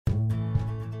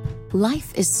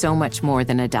Life is so much more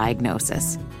than a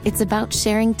diagnosis. It's about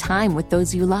sharing time with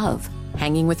those you love,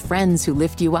 hanging with friends who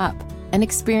lift you up, and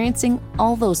experiencing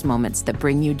all those moments that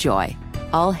bring you joy.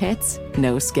 All hits,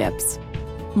 no skips.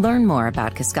 Learn more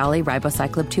about Kisqali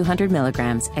Ribociclib 200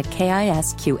 milligrams at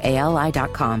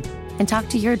KISQALI.com and talk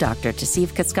to your doctor to see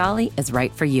if Kisqali is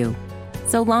right for you.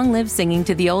 So long live singing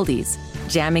to the oldies,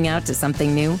 jamming out to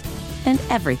something new, and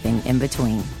everything in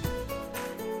between.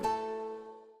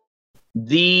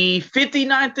 The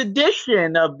 59th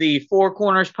edition of the Four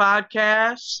Corners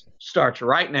podcast starts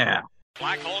right now.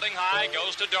 Black holding high,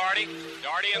 goes to Doherty.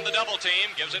 Doherty in the double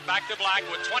team, gives it back to Black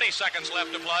with 20 seconds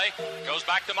left to play. Goes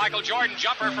back to Michael Jordan,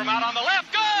 jumper from out on the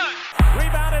left, good!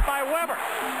 Rebounded by Weber.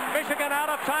 Michigan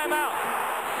out of timeout.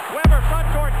 Weber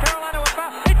front court, Carolina with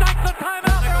foul. He takes the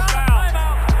timeout, they're out of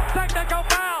timeout. Technical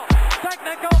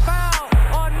foul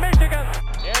on Michigan.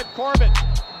 Ed Corbett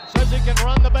says he can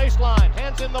run the baseline,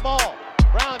 hands in the ball.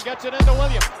 Brown gets it into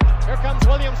Williams. Here comes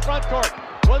Williams front court.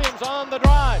 Williams on the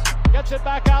drive, gets it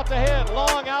back out to him.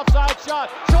 Long outside shot,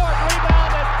 short,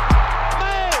 rebounded.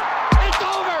 Made! It's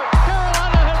over!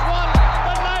 Carolina has won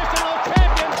the national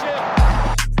championship.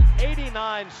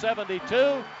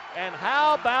 89-72, and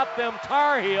how about them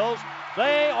Tar Heels?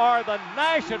 They are the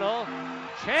national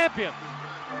champions.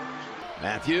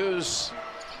 Matthews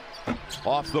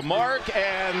off the mark,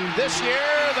 and this year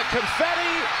the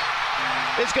confetti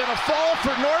is going to fall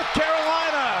for North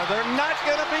Carolina. They're not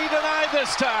going to be denied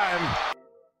this time.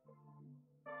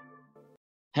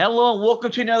 Hello and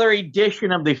welcome to another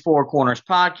edition of the Four Corners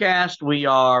podcast. We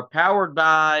are powered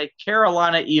by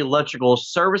Carolina Electrical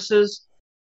Services.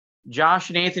 Josh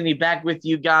and Anthony back with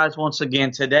you guys once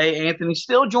again today. Anthony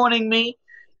still joining me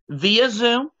via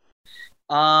Zoom.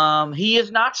 He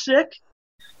is not sick.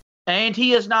 And he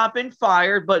has not been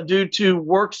fired, but due to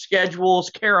work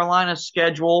schedules, Carolina's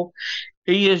schedule,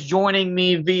 he is joining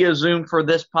me via Zoom for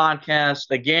this podcast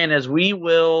again, as we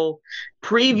will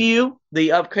preview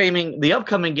the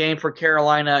upcoming game for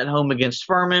Carolina at home against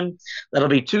Furman. That'll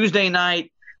be Tuesday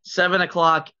night, 7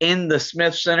 o'clock in the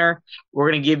Smith Center.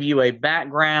 We're going to give you a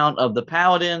background of the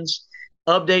Paladins,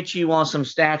 update you on some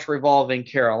stats revolving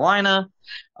Carolina,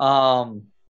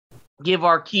 give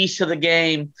our keys to the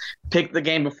game, pick the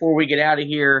game before we get out of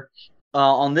here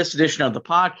on this edition of the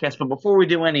podcast. But before we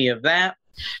do any of that,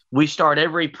 we start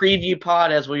every preview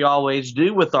pod, as we always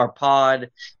do, with our pod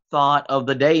thought of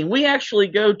the day. And we actually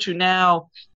go to now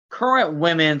current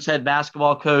women's head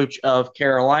basketball coach of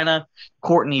Carolina,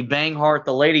 Courtney Banghart.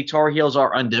 The Lady Tar Heels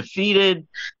are undefeated.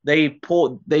 They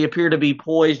appear to be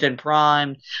poised and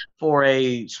primed for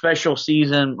a special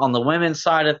season on the women's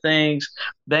side of things.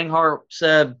 Banghart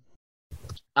said,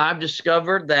 I've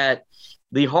discovered that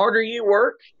the harder you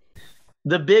work,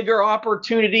 the bigger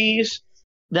opportunities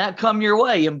that come your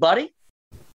way. And buddy,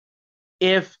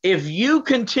 if you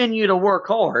continue to work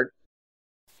hard,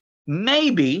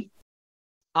 maybe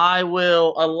I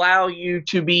will allow you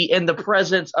to be in the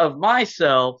presence of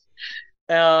myself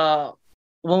when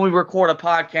we record a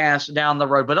podcast down the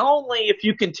road, but only if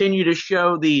you continue to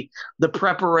show the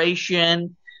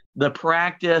preparation, the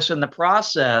practice, and the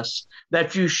process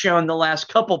that you've shown the last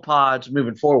couple pods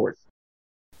moving forward.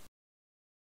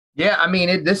 Yeah, I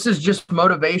mean, this is just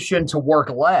motivation to work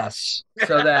less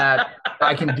so that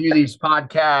I can do these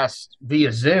podcasts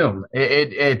via Zoom.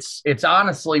 It's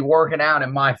honestly working out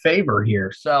in my favor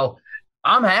here, so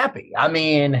I'm happy. I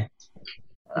mean,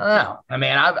 I don't know. I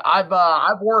mean,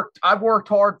 I've worked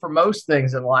hard for most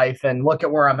things in life, and look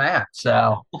at where I'm at.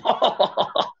 So,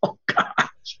 oh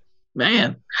gosh,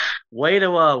 man, way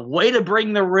to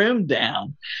bring the room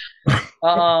down.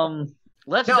 I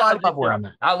love where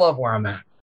I'm at.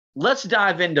 Let's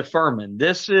dive into Furman.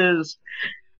 I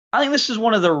think this is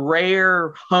one of the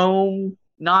rare home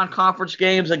non-conference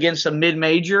games against a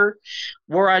mid-major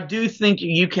where I do think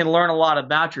you can learn a lot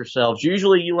about yourselves.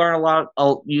 Usually you learn a lot,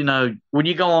 when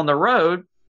you go on the road,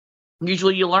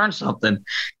 usually you learn something.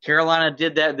 Carolina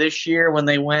did that this year when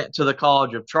they went to the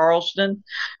College of Charleston.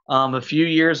 A few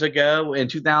years ago in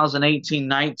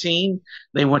 2018-19,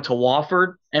 they went to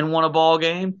Wofford and won a ball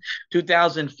game.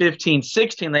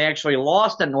 2015-16, they actually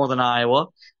lost at Northern Iowa,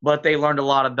 but they learned a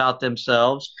lot about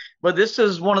themselves. But this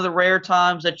is one of the rare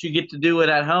times that you get to do it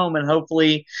at home, and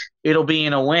hopefully it'll be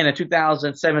in a win. In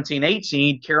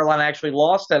 2017-18, Carolina actually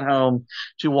lost at home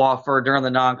to Wofford during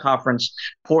the non-conference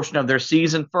portion of their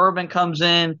season. Furman comes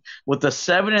in with a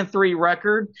 7-3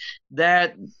 record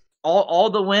that all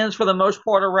the wins for the most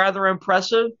part are rather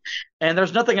impressive, and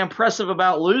there's nothing impressive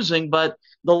about losing, but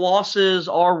the losses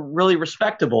are really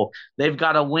respectable. They've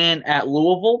got a win at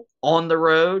Louisville on the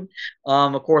road.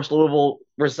 Of course, Louisville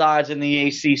resides in the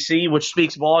ACC, which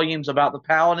speaks volumes about the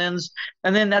Paladins.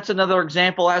 And then that's another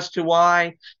example as to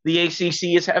why the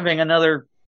ACC is having another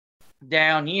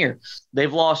down year.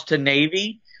 They've lost to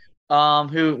Navy,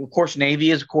 who, of course,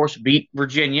 Navy is, of course, beat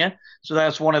Virginia. So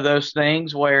that's one of those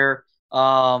things where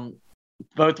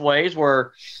both ways,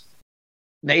 where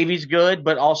Navy's good,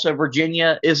 but also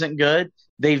Virginia isn't good.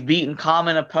 They've beaten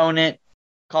common opponent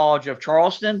College of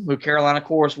Charleston, who Carolina, of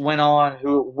course,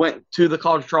 who went to the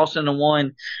College of Charleston and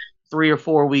won 3 or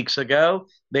 4 weeks ago.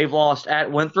 They've lost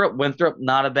at Winthrop. Winthrop,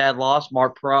 not a bad loss.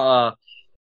 Mark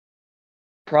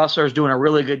Prosser is doing a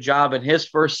really good job in his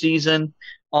first season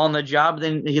on the job.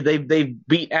 Then they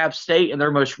beat App State in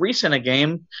their most recent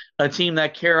game, a team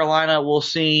that Carolina will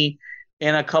see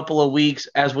in a couple of weeks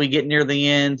as we get near the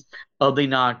end of the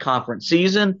non-conference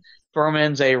season.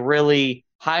 Furman's a really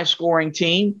high-scoring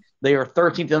team. They are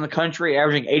 13th in the country,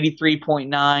 averaging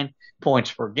 83.9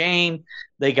 points per game.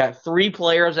 They got 3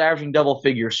 players averaging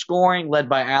double-figure scoring, led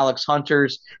by Alex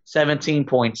Hunter's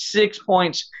 17.6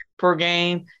 points per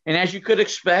game. And as you could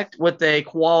expect with a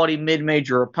quality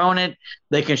mid-major opponent,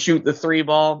 they can shoot the 3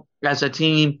 ball as a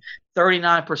team,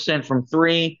 39% from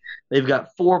 3. They've got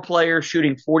 4 players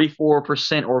shooting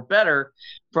 44% or better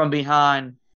from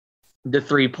behind the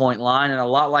 3-point line. And a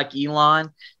lot like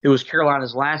Elon, who was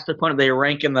Carolina's last opponent, they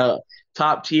rank in the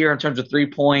top tier in terms of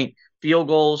 3-point field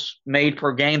goals made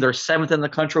per game. They're 7th in the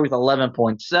country with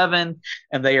 11.7,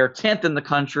 and they are 10th in the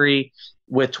country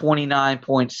with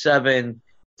 29.7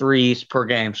 threes per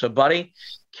game. So, buddy,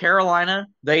 Carolina,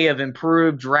 they have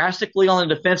improved drastically on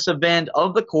the defensive end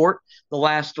of the court. The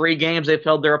last 3 games, they've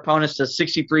held their opponents to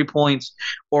 63 points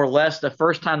or less. The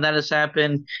first time that has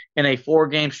happened in a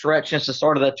 4-game stretch since the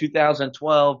start of the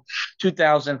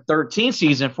 2012-2013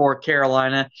 season for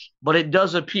Carolina. But it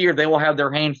does appear they will have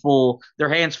their hands full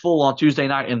on Tuesday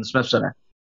night in the Smith Center.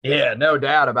 Yeah, no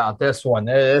doubt about this one.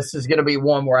 This is going to be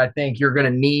one where I think you're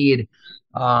going to need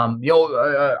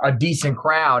a decent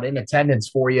crowd in attendance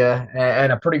for you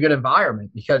and a pretty good environment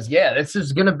because, this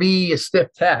is going to be a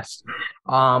stiff test.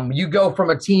 You go from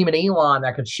a team in Elon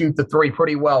that could shoot the 3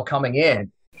 pretty well coming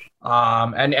in,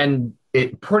 and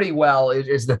it pretty well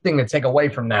is the thing to take away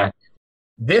from that.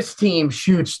 This team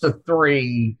shoots the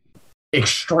 3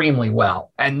 extremely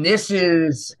well, and this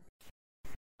is –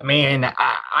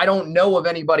 I don't know of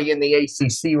anybody in the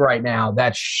ACC right now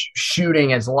that's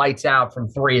shooting as lights out from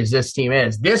 3 as this team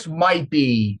is. This might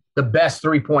be the best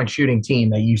 3-point shooting team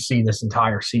that you see this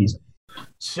entire season.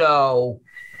 So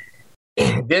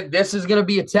this is going to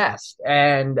be a test.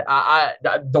 And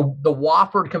the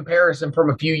Wofford comparison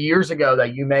from a few years ago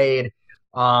that you made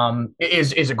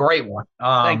is a great one.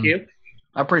 Thank you.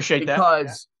 I appreciate that.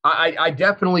 Because I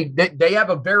definitely – they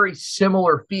have a very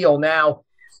similar feel. Now,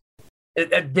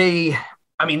 they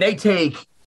take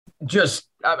just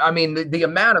the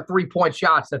amount of 3-point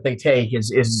shots that they take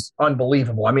is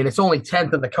unbelievable. It's only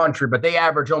 10th in the country, but they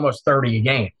average almost 30 a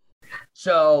game.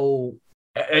 So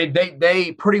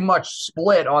they pretty much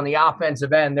split on the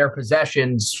offensive end their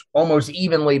possessions almost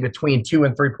evenly between 2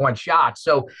 and 3-point shots.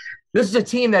 So this is a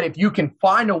team that if you can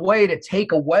find a way to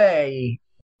take away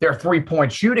their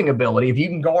 3-point shooting ability, if you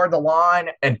can guard the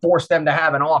line and force them to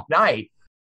have an off night,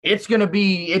 it's going to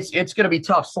be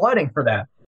tough sledding for them.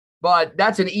 But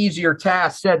that's an easier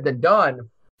task said than done.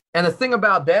 And the thing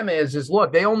about them is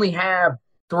look, they only have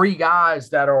 3 guys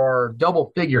that are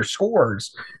double-figure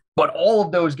scorers, but all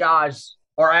of those guys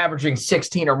are averaging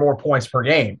 16 or more points per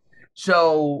game.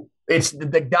 So it's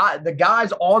the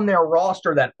guys on their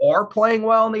roster that are playing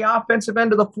well on the offensive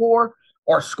end of the floor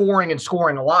are scoring a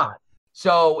lot.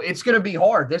 So it's going to be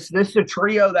hard. This is a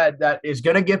trio that is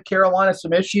going to give Carolina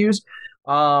some issues.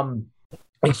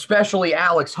 Especially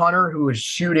Alex Hunter, who is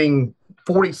shooting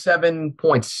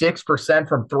 47.6%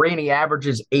 from 3, and he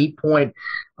averages 8.23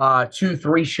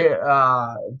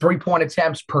 3-point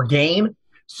attempts per game.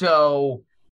 So,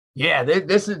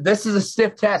 this is a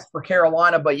stiff test for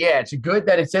Carolina, but it's good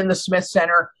that it's in the Smith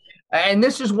Center, and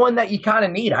this is one that you kind of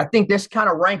need. I think this kind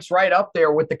of ranks right up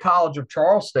there with the College of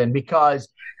Charleston because,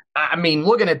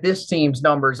 looking at this team's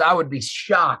numbers, I would be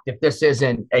shocked if this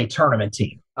isn't a tournament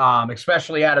team.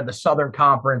 Especially out of the Southern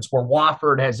Conference, where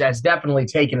Wofford has definitely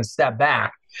taken a step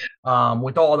back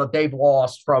with all that they've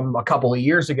lost from a couple of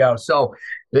years ago. So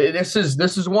this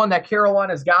is one that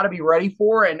Carolina's got to be ready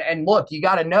for. And look, you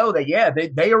got to know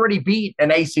that, they already beat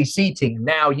an ACC team.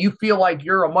 Now, you feel like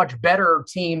you're a much better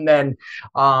team than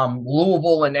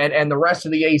Louisville and the rest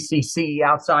of the ACC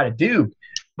outside of Duke.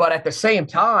 But at the same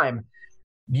time,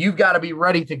 you've got to be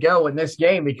ready to go in this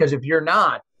game because if you're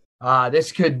not,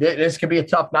 this could be a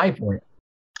tough night for you.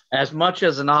 as much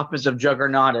as an offensive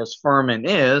juggernaut as Furman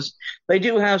is, they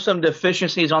do have some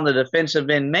deficiencies on the defensive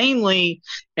end, mainly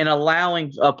in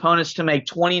allowing opponents to make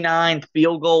 29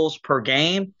 field goals per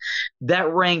game.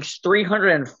 That ranks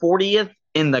 340th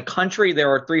in the country. There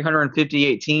are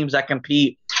 358 teams that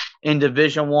compete in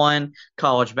Division I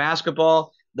college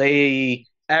basketball. The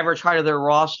average height of their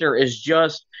roster is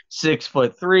just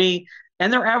 6'3",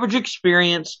 and their average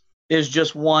experience is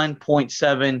just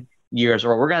 1.7 years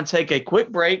old. We're going to take a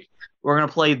quick break. We're going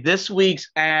to play this week's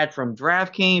ad from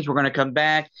DraftKings. We're going to come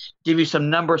back, give you some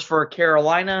numbers for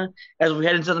Carolina as we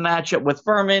head into the matchup with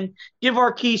Furman, give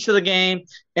our keys to the game,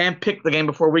 and pick the game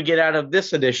before we get out of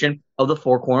this edition of the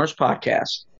Four Corners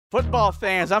Podcast. Football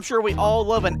fans, I'm sure we all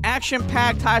love an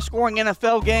action-packed, high-scoring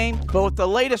NFL game, but with the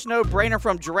latest no-brainer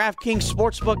from DraftKings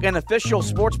Sportsbook, an official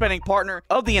sports betting partner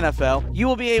of the NFL, you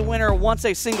will be a winner once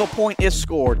a single point is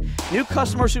scored. New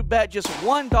customers who bet just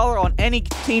 $1 on any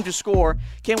team to score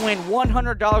can win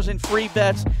 $100 in free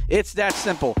bets. It's that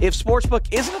simple. If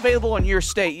Sportsbook isn't available in your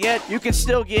state yet, you can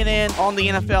still get in on the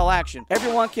NFL action.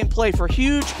 Everyone can play for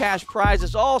huge cash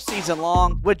prizes all season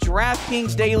long with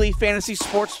DraftKings Daily Fantasy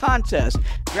Sports Contest.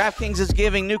 DraftKings is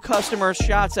giving new customers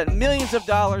shots at millions of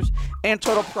dollars and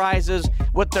total prizes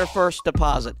with their first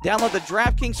deposit. Download the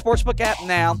DraftKings Sportsbook app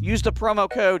now. Use the promo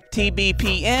code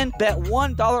TBPN. Bet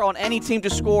 $1 on any team to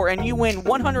score, and you win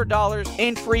 $100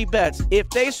 in free bets. If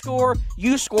they score,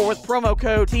 you score with promo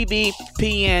code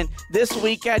TBPN this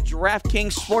week at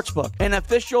DraftKings Sportsbook, an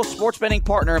official sports betting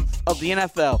partner of the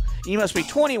NFL. You must be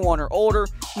 21 or older,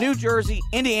 New Jersey,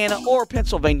 Indiana, or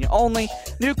Pennsylvania only.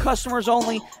 New customers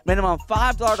only. Minimum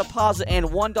 $5 deposit and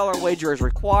 $1 wager is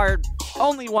required.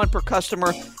 Only one per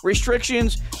customer.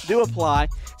 Restrictions do apply.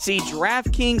 See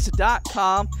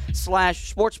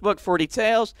DraftKings.com/sportsbook for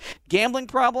details. Gambling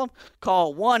problem?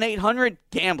 Call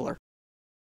 1-800-GAMBLER.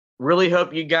 Really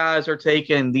hope you guys are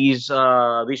taking these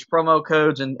promo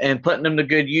codes and putting them to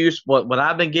good use. What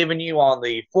I've been giving you on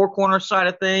the Four Corners side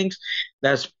of things,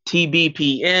 that's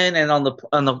TBPN, and on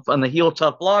the Heel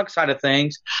Tough Blog side of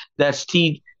things, that's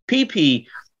TPP.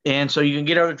 And so you can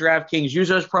get over to DraftKings, use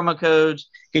those promo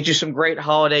codes, get you some great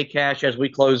holiday cash as we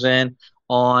close in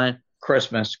on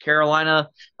Christmas. Carolina,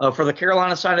 for the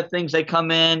Carolina side of things, they come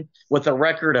in with a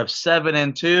record of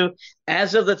 7-2.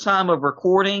 As of the time of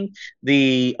recording,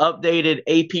 the updated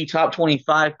AP Top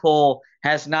 25 poll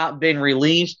has not been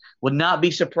released. Would not be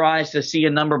surprised to see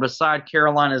a number beside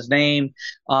Carolina's name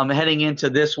heading into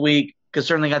this week, because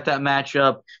certainly got that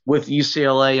matchup with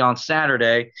UCLA on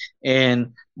Saturday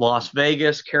in Las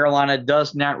Vegas. Carolina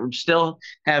does not still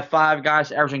have 5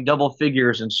 guys averaging double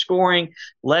figures in scoring,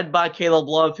 led by Caleb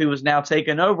Love, who has now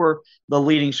taken over the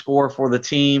leading scorer for the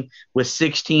team with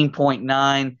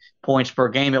 16.9 points per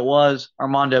game. It was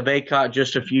Armando Bacot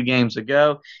just a few games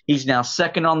ago. He's now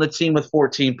second on the team with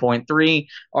 14.3.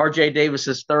 RJ Davis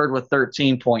is third with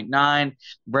 13.9.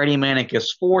 Brady Manick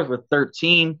is fourth with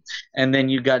 13. And then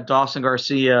you got Dawson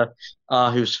Garcia,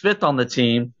 who's fifth on the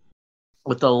team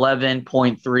with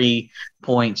 11.3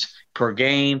 points per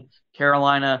game.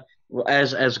 Carolina,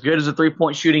 as good as a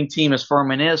three-point shooting team as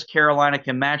Furman is, Carolina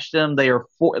can match them. They're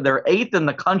 8th in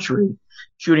the country,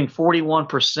 shooting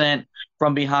 41%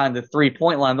 from behind the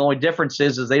three-point line. The only difference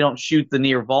is they don't shoot the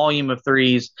near volume of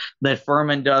threes that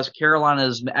Furman does. Carolina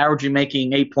is averaging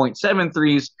making 8.7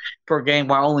 threes per game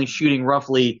while only shooting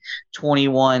roughly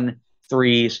 21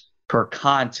 threes per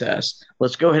contest.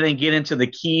 Let's go ahead and get into the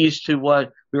keys to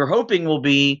what we were hoping will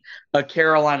be a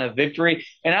Carolina victory.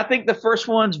 And I think the first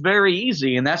one's very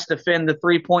easy, and that's defend the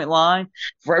three-point line.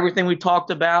 For everything we talked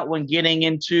about when getting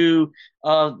into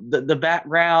the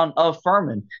background of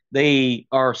Furman, they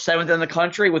are 7th in the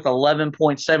country with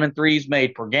 11.7 threes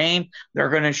made per game. They're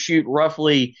going to shoot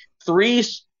roughly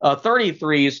 30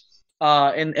 threes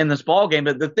in this ball game.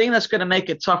 But the thing that's going to make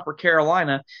it tough for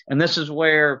Carolina, and this is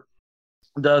where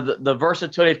the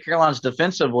versatility of Carolina's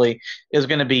defensively is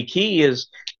going to be key, is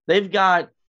they've got,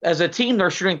 as a team,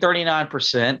 they're shooting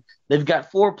 39%. They've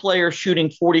got 4 players shooting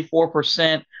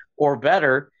 44% or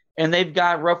better, and they've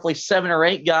got roughly 7 or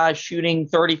 8 guys shooting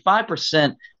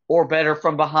 35% or better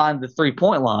from behind the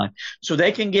three-point line. So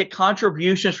they can get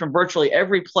contributions from virtually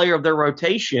every player of their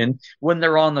rotation when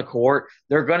they're on the court.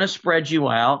 They're going to spread you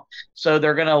out. So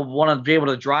they're going to want to be able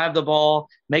to drive the ball,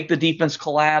 make the defense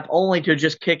collapse, only to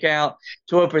just kick out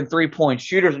to open three-point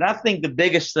shooters. And I think the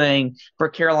biggest thing for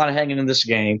Carolina hanging in this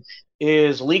game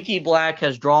is Leaky Black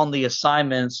has drawn the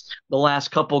assignments the last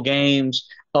couple games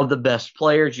of the best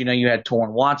players. You know, you had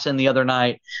Torrin Watson the other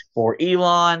night for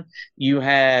Elon. You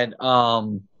had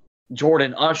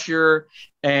Jordan Usher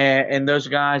and those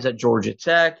guys at Georgia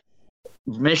Tech,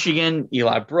 Michigan,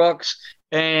 Eli Brooks,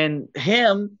 and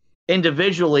him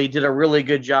individually did a really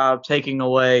good job taking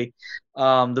away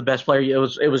the best player. It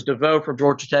was DeVoe from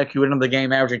Georgia Tech who went into the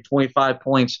game averaging 25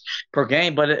 points per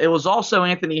game, but it was also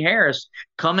Anthony Harris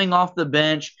coming off the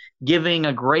bench, giving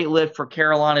a great lift for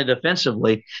Carolina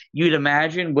defensively. You'd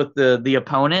imagine with the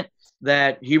opponent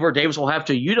that Hubert Davis will have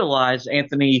to utilize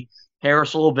Anthony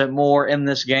Harris a little bit more in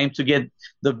this game to get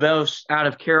the most out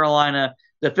of Carolina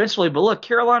defensively. But look,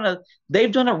 Carolina,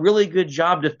 they've done a really good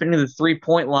job defending the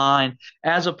three-point line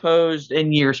as opposed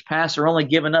in years past. They're only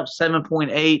giving up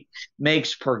 7.8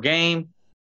 makes per game.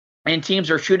 And teams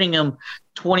are shooting them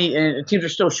 20, and teams are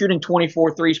still shooting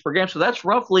 24 threes per game. So that's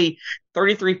roughly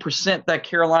 33% that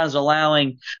Carolina's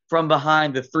allowing from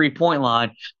behind the three-point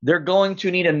line. They're going to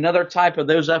need another type of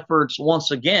those efforts once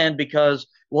again because,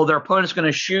 well, their opponent's going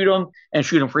to shoot them and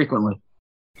shoot them frequently.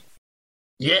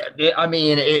 Yeah, I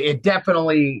mean, it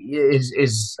definitely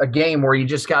is a game where you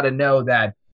just got to know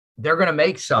that they're going to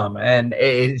make some, and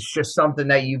it's just something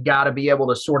that you've got to be able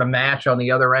to sort of match on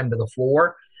the other end of the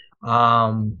floor.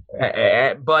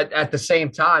 But at the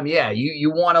same time, yeah, you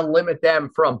want to limit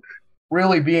them from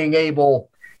really being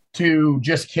able to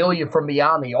just kill you from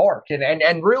beyond the arc.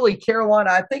 And really,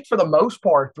 Carolina, I think for the most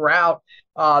part throughout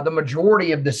the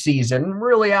majority of the season,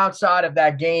 really outside of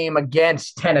that game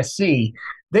against Tennessee,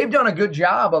 they've done a good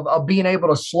job of being able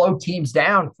to slow teams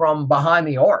down from behind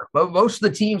the arc. Most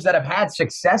of the teams that have had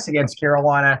success against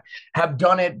Carolina have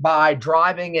done it by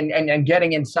driving and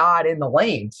getting inside in the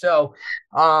lane. So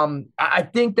I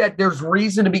think that there's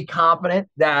reason to be confident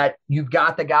that you've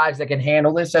got the guys that can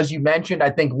handle this. As you mentioned, I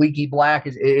think Leaky Black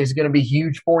is going to be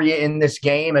huge for you in this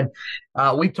game. And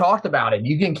we've talked about it.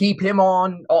 You can keep him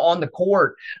on the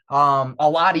court a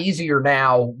lot easier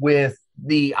now with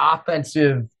the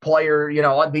offensive player,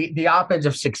 the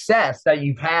offensive success that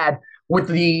you've had with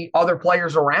the other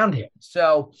players around him.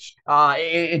 So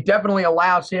it definitely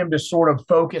allows him to sort of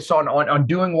focus on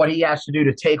doing what he has to do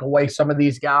to take away some of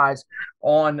these guys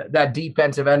on that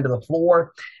defensive end of the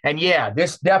floor. And, yeah,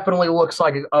 this definitely looks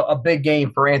like a big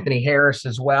game for Anthony Harris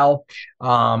as well.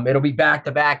 It'll be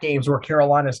back-to-back games where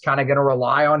Carolina's kind of going to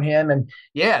rely on him. And,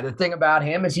 yeah, the thing about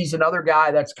him is he's another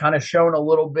guy that's kind of shown a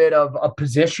little bit of a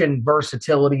position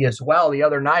versatility as well. The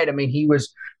other night, I mean, he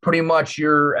was pretty much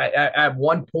at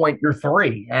one point your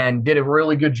three and did a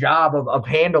really good job of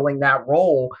handling that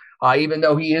role, even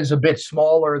though he is a bit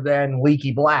smaller than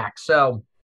Leaky Black. So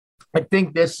I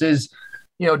think this is,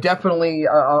 definitely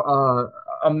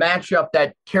a matchup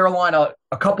that Carolina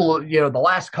the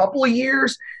last couple of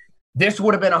years, this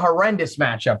would have been a horrendous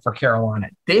matchup for Carolina.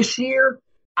 This year,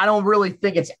 I don't really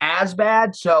think it's as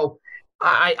bad. So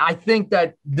I think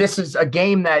that this is a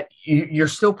game that you're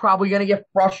still probably going to get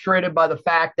frustrated by the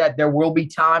fact that there will be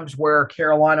times where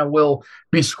Carolina will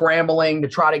be scrambling to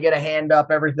try to get a hand up,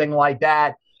 everything like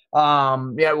that.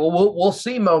 We'll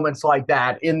see moments like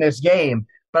that in this game.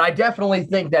 But I definitely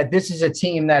think that this is a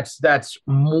team that's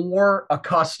more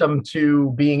accustomed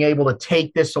to being able to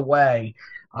take this away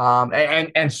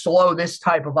and slow this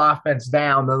type of offense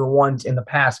down than the ones in the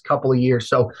past couple of years.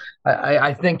 So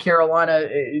I think Carolina,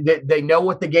 they know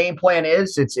what the game plan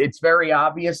is. It's very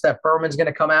obvious that Furman's going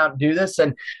to come out and do this,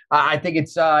 and I think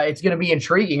it's going to be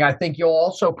intriguing. I think you'll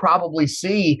also probably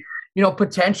see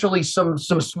potentially some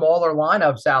smaller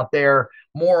lineups out there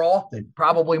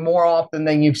probably more often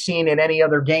than you've seen in any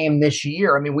other game this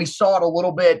year. I mean, we saw it a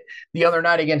little bit the other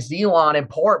night against Elon, in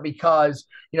part because,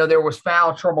 there was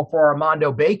foul trouble for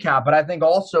Armando Bacot, but I think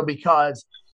also because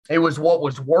it was what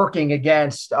was working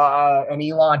against an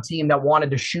Elon team that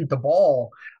wanted to shoot the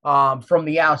ball from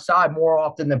the outside more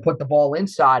often than put the ball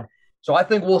inside. So I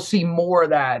think we'll see more of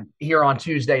that here on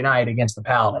Tuesday night against the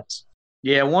Paladins.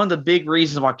 Yeah, one of the big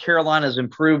reasons why Carolina's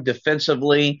improved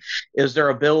defensively is their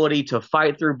ability to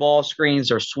fight through ball screens.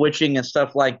 Their switching and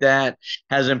stuff like that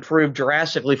has improved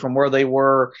drastically from where they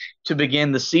were to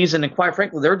begin the season. And quite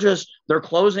frankly, they're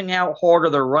closing out harder.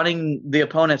 They're running the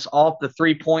opponents off the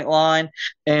three-point line.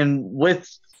 And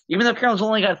even though Carolina's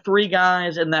only got three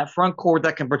guys in that front court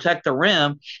that can protect the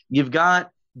rim, you've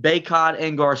got Bacot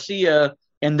and Garcia,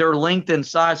 and their length and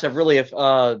size have really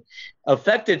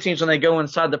affected teams when they go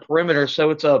inside the perimeter. So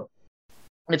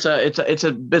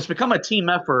it's become a team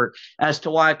effort as to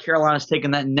why Carolina's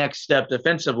taken that next step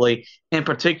defensively, in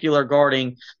particular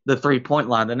guarding the three-point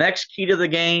line. The next key to the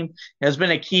game has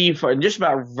been a key for just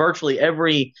about virtually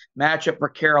every matchup for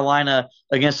Carolina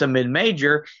against a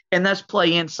mid-major, and that's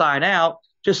play inside out,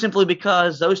 just simply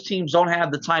because those teams don't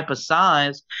have the type of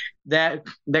size that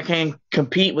can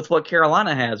compete with what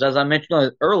Carolina has. As I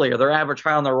mentioned earlier, their average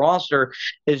height on their roster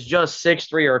is just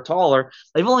 6'3" or taller.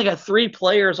 They've only got 3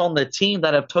 players on the team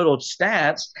that have total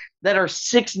stats that are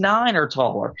 6'9" or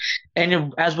taller.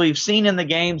 And as we've seen in the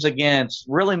games against,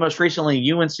 really most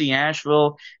recently, UNC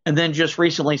Asheville, and then just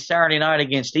recently Saturday night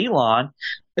against Elon,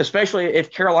 especially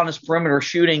if Carolina's perimeter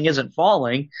shooting isn't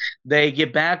falling, they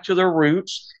get back to their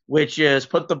roots, which is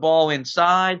put the ball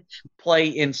inside, play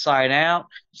inside out.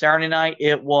 Saturday night,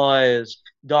 it was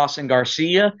Dawson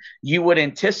Garcia. You would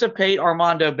anticipate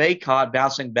Armando Bacot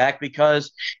bouncing back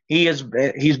because he's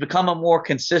become a more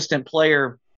consistent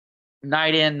player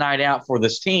night in, night out for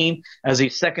this team, as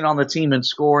he's second on the team in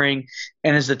scoring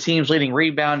and is the team's leading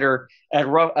rebounder at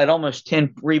almost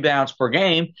 10 rebounds per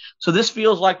game. So this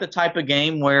feels like the type of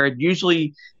game where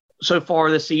usually so far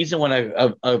this season when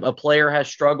a player has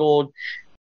struggled,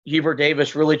 Hubert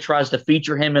Davis really tries to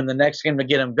feature him in the next game to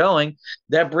get him going.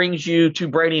 That brings you to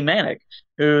Brady Manick,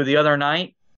 who the other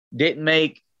night didn't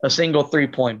make a single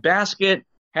three-point basket,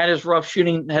 had his worst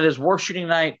shooting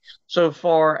night so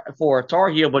far for a Tar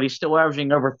Heel, but he's still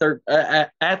averaging over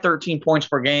at 13 points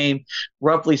per game,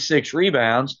 roughly 6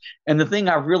 rebounds. And the thing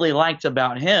I really liked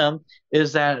about him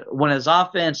is that when his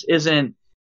offense isn't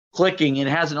clicking, it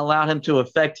hasn't allowed him to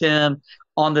affect him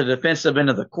on the defensive end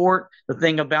of the court. The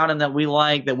thing about him that we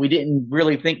like, that we didn't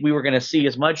really think we were going to see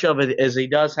as much of it, is he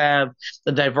does have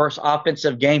the diverse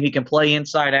offensive game. He can play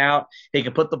inside out. He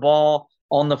can put the ball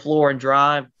on the floor and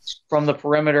drive from the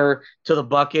perimeter to the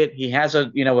bucket. He has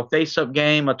a face-up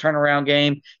game, a turnaround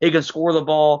game. He can score the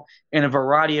ball in a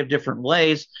variety of different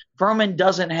ways. Furman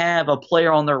doesn't have a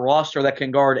player on their roster that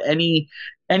can guard any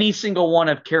single one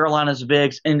of Carolina's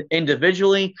bigs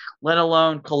individually, let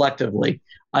alone collectively.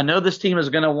 I know this team is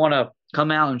going to want to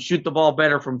come out and shoot the ball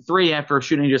better from 3 after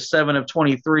shooting just 7 of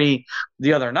 23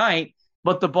 the other night,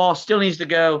 but the ball still needs to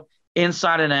go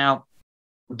inside and out,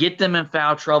 get them in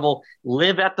foul trouble,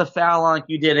 live at the foul line like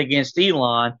you did against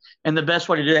Elon, and the best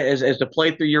way to do that is to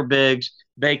play through your bigs,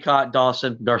 Bacot,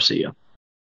 Dawson, Garcia.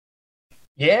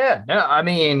 Yeah, no, I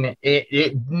mean,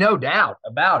 no doubt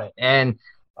about it. And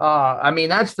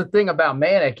that's the thing about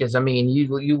Manick is,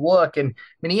 you look and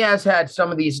he has had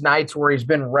some of these nights where he's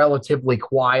been relatively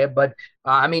quiet, but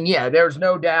there's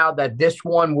no doubt that this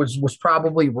one was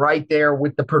probably right there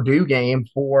with the Purdue game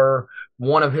for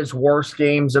one of his worst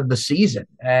games of the season.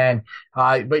 And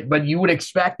but you would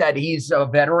expect that he's a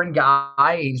veteran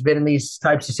guy. He's been in these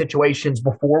types of situations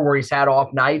before where he's had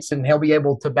off nights, and he'll be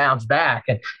able to bounce back.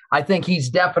 And I think he's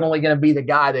definitely going to be the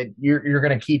guy that you're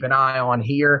going to keep an eye on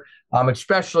here.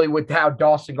 Especially with how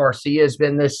Dawson Garcia has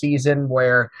been this season,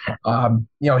 where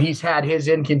he's had his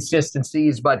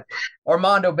inconsistencies, but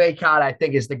Armando Bacot, I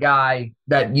think, is the guy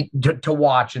that to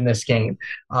watch in this game.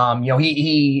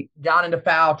 He got into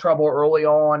foul trouble early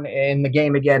on in the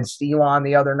game against Elon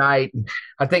the other night.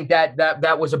 I think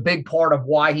that was a big part of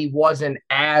why he wasn't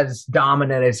as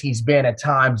dominant as he's been at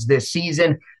times this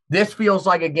season. This feels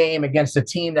like a game against a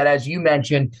team that, as you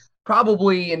mentioned,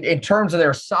 probably in terms of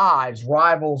their size,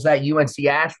 rivals that UNC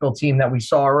Asheville team that we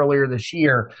saw earlier this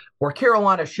year, where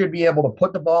Carolina should be able to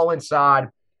put the ball inside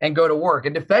and go to work.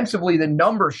 And defensively, the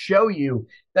numbers show you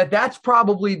that that's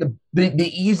probably the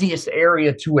easiest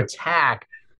area to attack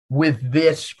with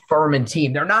this Furman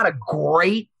team. They're not a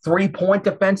great 3-point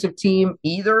defensive team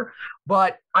either,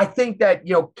 but I think that,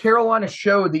 Carolina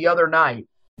showed the other night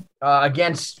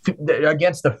against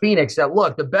the Phoenix that,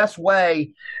 look, the best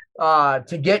way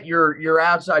to get your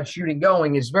outside shooting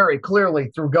going is very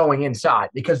clearly through going inside,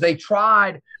 because they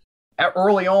tried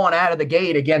early on out of the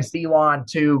gate against Elon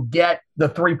to get the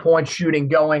 3-point shooting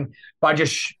going by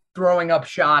just throwing up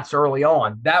shots early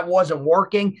on. That wasn't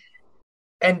working,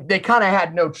 and they kind of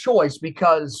had no choice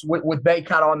because with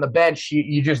Bacot on the bench,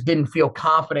 you just didn't feel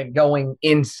confident going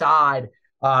inside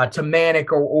to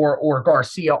Manick or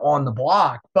Garcia on the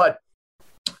block. But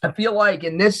I feel like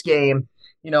in this game,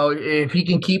 if he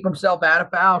can keep himself out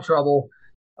of foul trouble,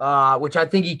 which I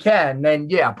think he can, then,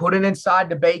 put it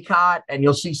inside to Bacot, and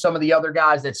you'll see some of the other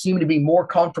guys that seem to be more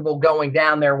comfortable going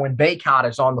down there when Bacot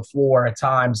is on the floor at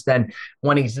times than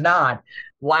when he's not.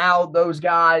 Allow those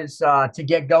guys to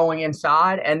get going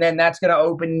inside, and then that's going to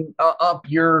open up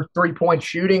your 3-point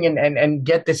shooting and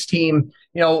get this team,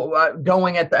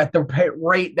 going at the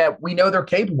rate that we know they're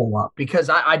capable of.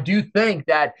 Because I do think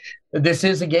that this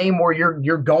is a game where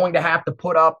you're going to have to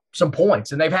put up some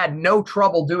points, and they've had no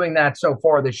trouble doing that so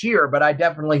far this year. But I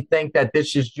definitely think that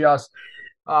this is just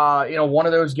one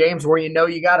of those games where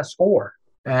you got to score,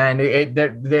 and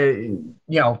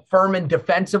Furman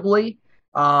defensively,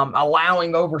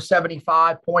 allowing over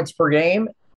 75 points per game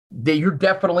you're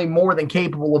definitely more than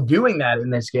capable of doing that in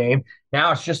this game.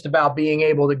 Now it's just about being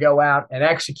able to go out and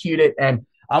execute it. And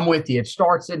I'm with you. It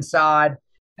starts inside.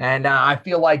 And I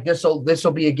feel like this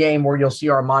will be a game where you'll see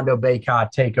Armando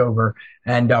Bacot take over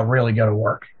and really go to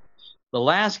work. The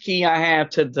last key I have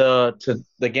to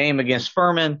the game against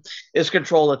Furman is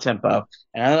control the tempo.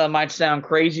 And I know that might sound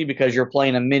crazy because you're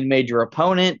playing a mid-major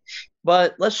opponent,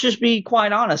 but let's just be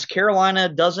quite honest. Carolina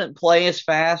doesn't play as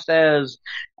fast as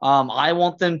I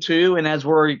want them to, and as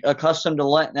we're accustomed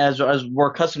to as we're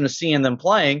accustomed to seeing them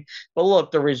playing. But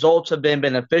look, the results have been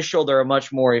beneficial. They're a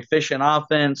much more efficient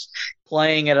offense,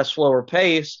 playing at a slower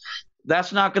pace.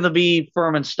 That's not going to be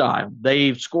Furman's style.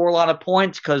 They score a lot of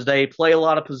points because they play a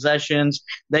lot of possessions.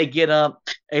 They get up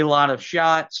a lot of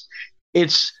shots.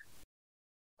 It's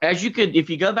if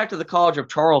you go back to the College of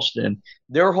Charleston,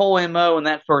 their whole MO in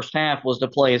that first half was to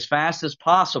play as fast as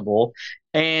possible.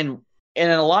 And in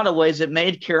a lot of ways, it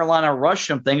made Carolina rush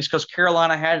some things because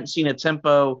Carolina hadn't seen a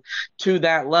tempo to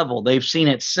that level. They've seen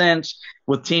it since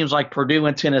with teams like Purdue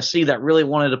and Tennessee that really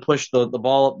wanted to push the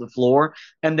ball up the floor,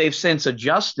 and they've since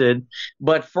adjusted.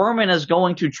 But Furman is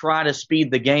going to try to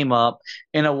speed the game up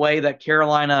in a way that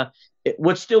Carolina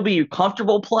would still be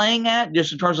comfortable playing at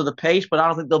just in terms of the pace, but I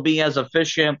don't think they'll be as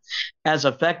efficient, as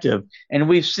effective. And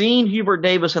we've seen Hubert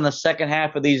Davis in the second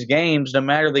half of these games, no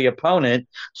matter the opponent,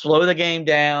 slow the game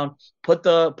down, put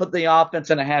the offense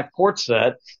in a half-court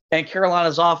set, and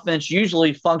Carolina's offense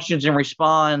usually functions and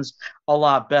responds a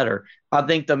lot better. I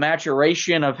think the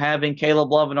maturation of having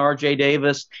Caleb Love and R.J.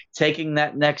 Davis taking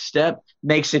that next step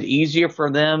makes it easier for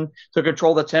them to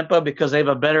control the tempo because they have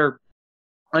a better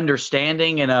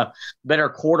understanding and a better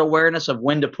court awareness of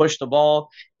when to push the ball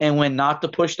and when not to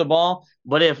push the ball.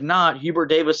 But if not, Hubert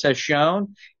Davis has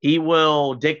shown he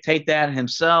will dictate that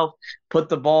himself, put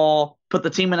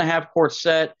the team in a half-court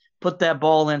set, put that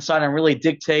ball inside and really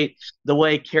dictate the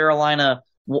way Carolina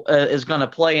is going to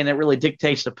play, and it really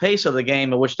dictates the pace of the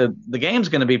game at which the game's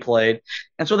going to be played.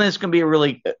 And so then it's going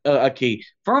to be a key.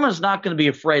 Furman's not going to be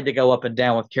afraid to go up and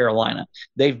down with Carolina.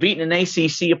 They've beaten an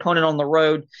ACC opponent on the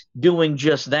road doing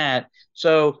just that.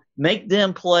 So make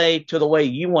them play to the way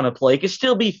you want to play. It can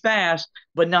still be fast,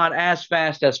 but not as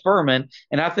fast as Furman.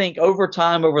 And I think over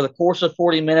time, over the course of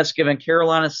 40 minutes, given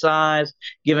Carolina's size,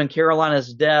 given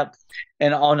Carolina's depth,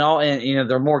 and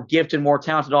they're more gifted, more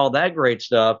talented, all that great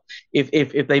stuff.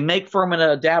 If they make Furman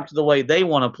adapt to the way they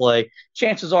want to play,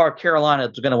 chances are Carolina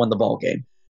is going to win the ball game.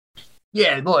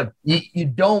 Yeah, look, you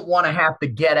don't want to have to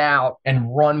get out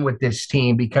and run with this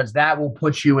team because that will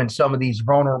put you in some of these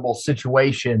vulnerable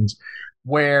situations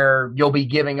where you'll be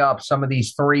giving up some of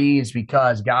these threes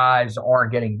because guys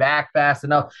aren't getting back fast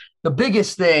enough. The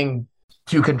biggest thing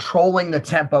to controlling the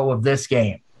tempo of this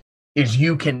game is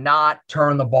you cannot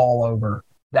turn the ball over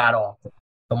that often.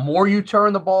 The more you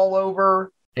turn the ball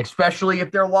over, especially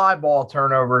if they're live ball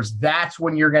turnovers, that's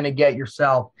when you're going to get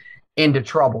yourself into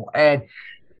trouble. And I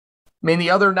mean, the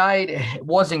other night it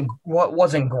wasn't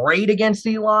great against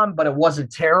Elon, but it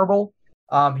wasn't terrible.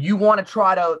 You want to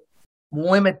try to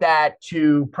limit that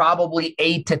to probably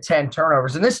 8 to 10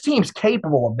 turnovers, and this team's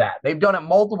capable of that. They've done it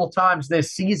multiple times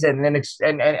this season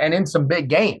and in some big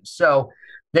games. So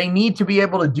they need to be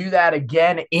able to do that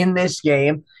again in this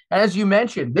game. And as you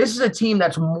mentioned, this is a team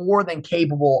that's more than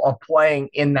capable of playing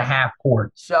in the half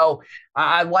court. So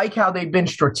I like how they've been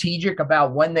strategic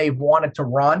about when they've wanted to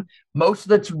run. Most of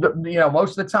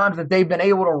the times that they've been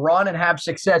able to run and have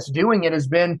success doing it has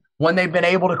been when they've been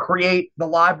able to create the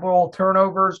live ball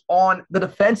turnovers on the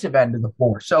defensive end of the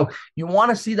floor. So you want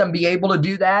to see them be able to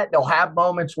do that. They'll have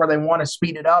moments where they want to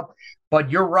speed it up,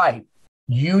 but you're right.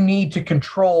 You need to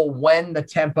control when the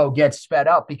tempo gets sped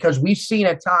up because we've seen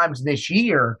at times this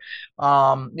year,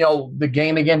 the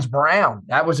game against Brown,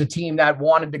 that was a team that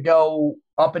wanted to go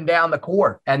up and down the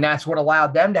court, and that's what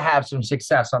allowed them to have some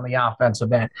success on the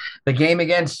offensive end. The game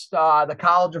against the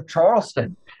College of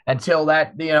Charleston until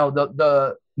that,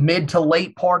 the mid to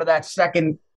late part of that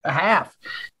second half,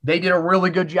 they did a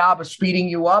really good job of speeding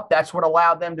you up. That's what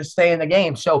allowed them to stay in the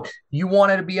game. So you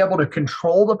wanted to be able to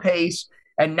control the pace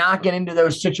and not get into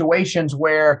those situations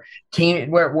where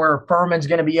Furman's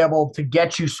going to be able to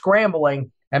get you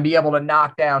scrambling and be able to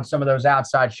knock down some of those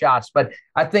outside shots. But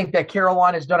I think that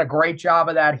Carolina's done a great job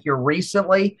of that here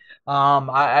recently.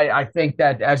 I think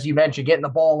that, as you mentioned, getting the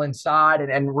ball inside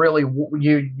and really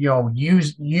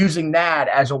using that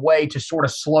as a way to sort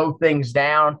of slow things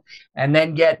down and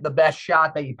then get the best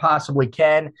shot that you possibly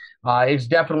can is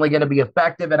definitely going to be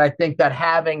effective. And I think that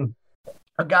having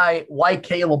a guy like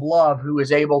Caleb Love, who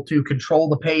is able to control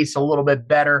the pace a little bit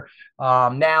better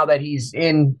now that he's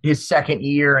in his second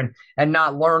year and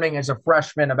not learning as a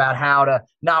freshman about how to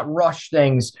not rush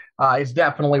things, is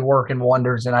definitely working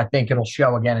wonders, and I think it'll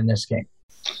show again in this game.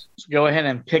 Let's go ahead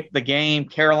and pick the game.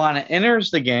 Carolina enters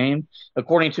the game,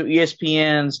 according to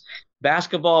ESPN's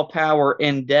Basketball Power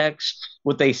Index,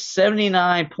 with a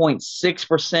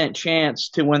 79.6% chance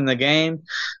to win the game,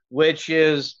 which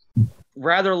is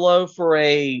rather low for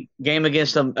a game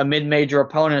against a mid-major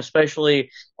opponent,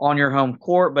 especially on your home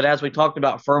court. But as we talked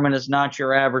about, Furman is not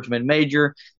your average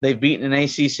mid-major. They've beaten an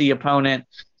ACC opponent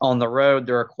on the road.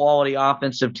 They're a quality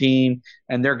offensive team,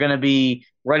 and they're going to be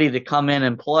ready to come in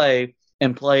and play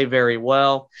very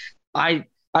well.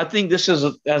 I think this is,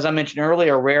 as I mentioned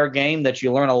earlier, a rare game that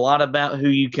you learn a lot about who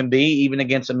you can be, even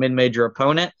against a mid-major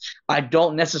opponent. I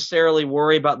don't necessarily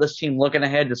worry about this team looking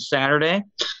ahead to Saturday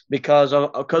because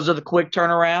of the quick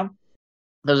turnaround,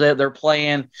 because they're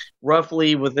playing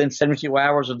roughly within 72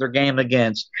 hours of their game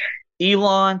against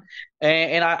Elon.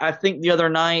 And I think the other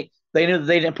night they knew that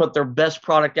they didn't put their best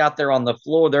product out there on the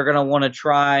floor. They're going to want to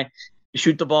try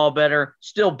shoot the ball better,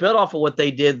 still build off of what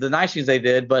they did, the nice things they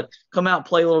did, but come out and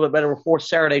play a little bit better before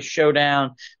Saturday's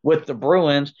showdown with the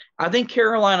Bruins. I think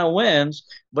Carolina wins,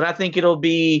 but I think it'll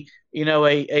be,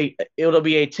 it'll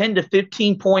be a 10 to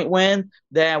 15 point win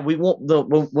that we won't,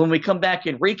 when we come back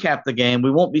and recap the game,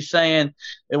 we won't be saying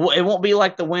it won't be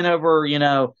like the win over,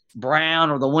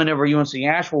 Brown or the win over UNC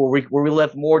Asheville where we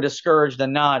left more discouraged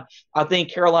than not. I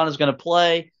think Carolina's going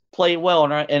to play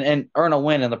well and earn a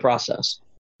win in the process.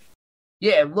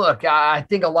 Yeah, look, I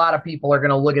think a lot of people are going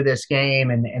to look at this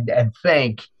game and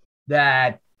think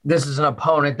that this is an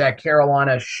opponent that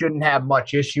Carolina shouldn't have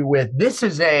much issue with. This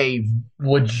is a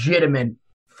legitimate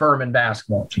Furman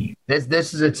basketball team.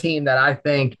 This is a team that I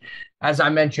think, as I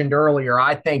mentioned earlier,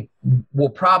 I think will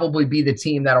probably be the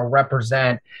team that will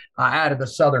represent out of the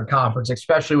Southern Conference,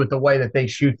 especially with the way that they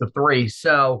shoot the three.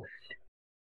 So,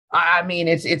 I mean,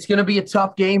 it's going to be a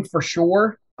tough game for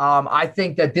sure. I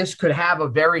think that this could have a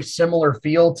very similar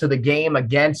feel to the game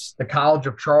against the College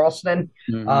of Charleston.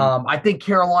 Mm-hmm. I think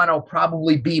Carolina will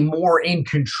probably be more in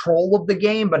control of the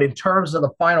game, but in terms of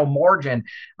the final margin,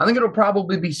 I think it'll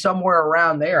probably be somewhere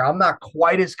around there. I'm not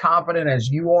quite as confident as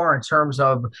you are in terms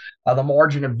of the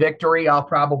margin of victory. I'll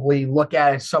probably look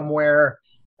at it somewhere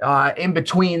in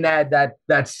between that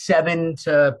 7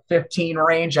 to 15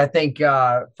 range. I think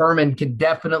Furman can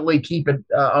definitely keep it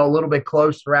a little bit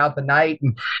close throughout the night.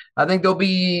 And I think there'll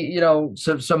be,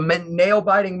 some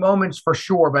nail-biting moments for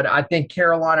sure. But I think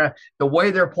Carolina, the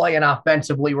way they're playing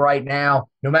offensively right now,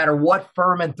 no matter what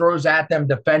Furman throws at them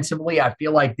defensively, I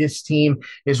feel like this team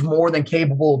is more than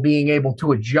capable of being able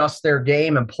to adjust their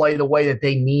game and play the way that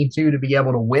they need to be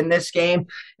able to win this game.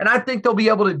 And I think they'll be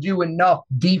able to do enough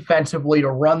defensively to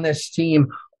run this team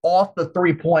off the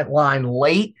three-point line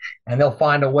late, and they'll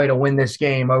find a way to win this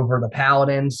game over the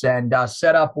Paladins and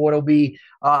set up what will be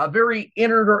a very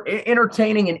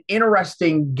entertaining and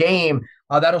interesting game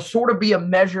that'll sort of be a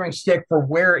measuring stick for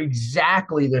where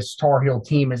exactly this Tar Heel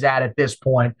team is at this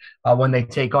point when they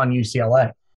take on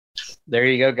UCLA. There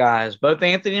you go, guys. Both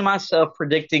Anthony and myself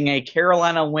predicting a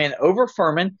Carolina win over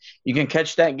Furman. You can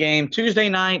catch that game Tuesday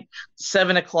night,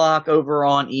 7 o'clock over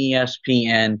on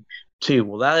ESPN.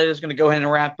 Well, that is going to go ahead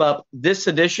and wrap up this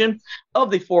edition of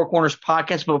the Four Corners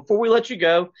Podcast. But before we let you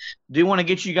go, do want to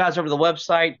get you guys over to the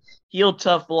website,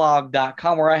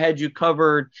 HeelToughBlog.com, where I had you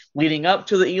covered leading up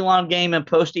to the Elon game and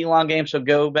post-Elon game. So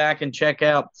go back and check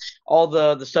out all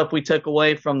the stuff we took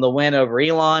away from the win over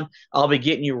Elon. I'll be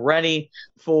getting you ready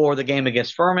for the game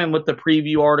against Furman with the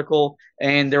preview article,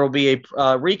 and there will be a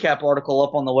recap article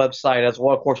up on the website as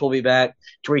well. Of course, we'll be back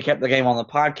to recap the game on the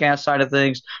podcast side of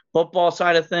things. Football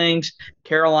side of things,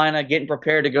 Carolina getting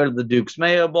prepared to go to the Duke's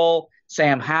Mayo Bowl.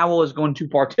 Sam Howell is going to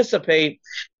participate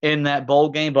in that bowl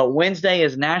game, but Wednesday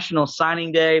is National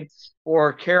Signing Day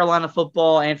for Carolina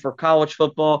football and for college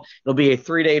football. It'll be a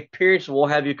 3-day period, so we'll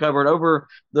have you covered over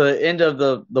the end of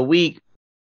the week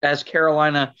as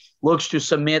Carolina looks to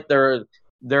submit their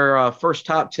first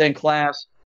top 10 class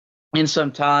in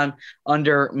some time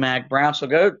under Mac Brown. So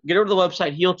go get over to the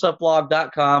website,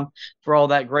 HeelToughBlog.com, for all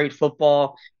that great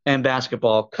football and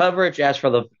basketball coverage. As for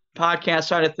the podcast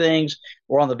side of things,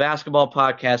 we're on the Basketball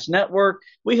Podcast Network.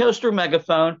 We host through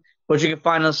Megaphone, but you can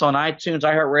find us on iTunes,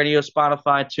 iHeartRadio,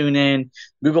 Spotify, TuneIn,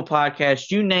 Google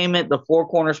Podcasts, you name it. The Four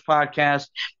Corners Podcast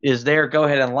is there. Go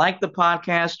ahead and like the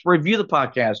podcast, review the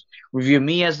podcast, review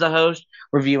me as the host,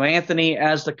 review Anthony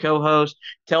as the co-host.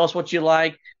 Tell us what you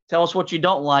like, tell us what you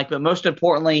don't like, but most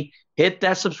importantly, hit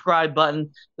that subscribe button.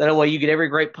 That way you get every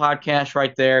great podcast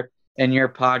right there in your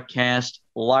podcast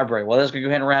library. Well, that's going to go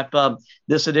ahead and wrap up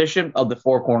this edition of the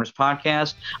Four Corners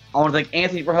Podcast. I want to thank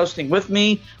Anthony for hosting with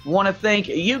me. I want to thank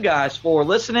you guys for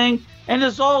listening. And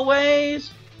as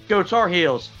always, go Tar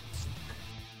Heels.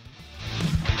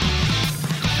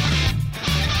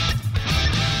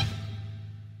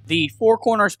 The Four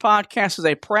Corners Podcast is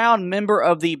a proud member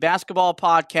of the Basketball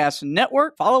Podcast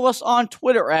Network. Follow us on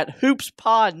Twitter at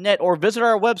HoopsPodNet or visit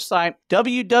our website,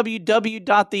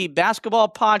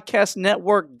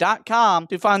 www.thebasketballpodcastnetwork.com,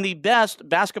 to find the best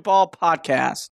basketball podcasts.